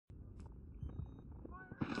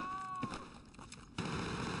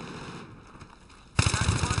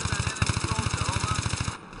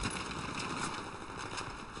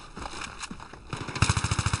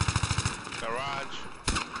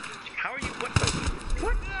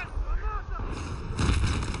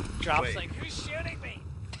Drops Wait. like, who's shooting me?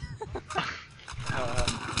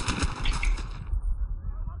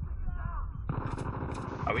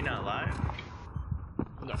 Are we not live?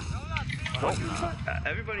 No. What?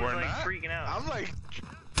 Everybody's We're like not? freaking out. I'm like,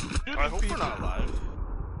 I hope we're not live.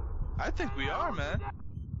 I think we are, man.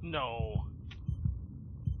 No.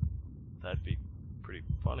 That'd be pretty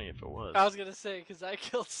funny if it was. I was gonna say, because I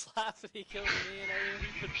killed Slap and he killed me and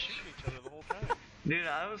We've been shooting each other the whole time. Dude,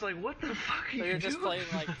 I was like, what the fuck are we you were just doing? playing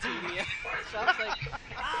like TDM. Shop's like,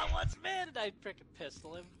 what's mid? And I freaking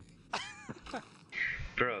pistol him.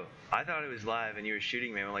 Bro, I thought it was live and you were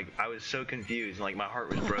shooting me. Like, I was so confused. Like, my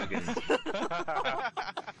heart was broken. I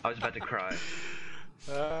was about to cry.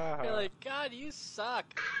 You're like, God, you suck.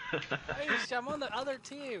 I'm on the other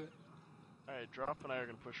team. Alright, Drop and I are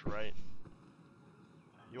gonna push right.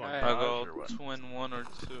 You want Alright. I'll garage go or what? twin 1 or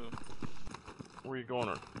 2. Where you going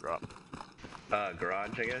or Drop?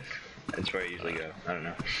 Garage, I guess? That's where I usually go. I don't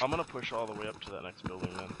know. I'm gonna push all the way up to that next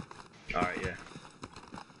building then. Alright, yeah.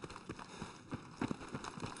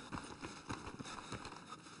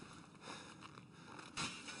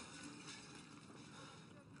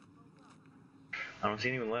 I don't see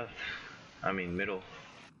anyone left. I mean, middle.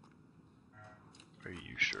 Are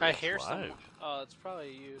you sure I it's hear live? someone. Oh, it's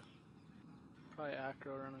probably you. Probably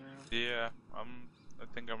Acro running around. Yeah, I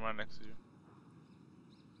think I'm right next to you.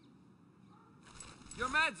 Your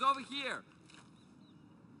man's over here.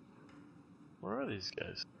 Where are these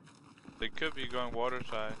guys? They could be going water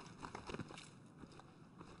side.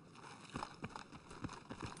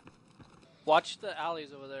 Watch the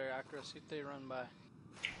alleys over there, Acro. See if they run by.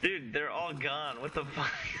 Dude, they're all gone. What the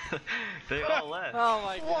fuck? They all left. Oh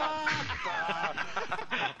my god.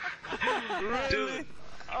 Really? Dude.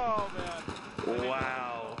 Oh man.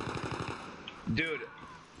 Wow. Dude.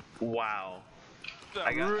 Wow.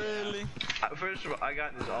 I got, Really? First of all, I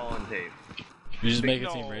got this all on tape. You just make a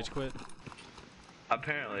No. team rage quit?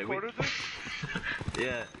 Apparently. Recorded this?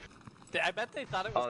 Yeah. I bet they thought it was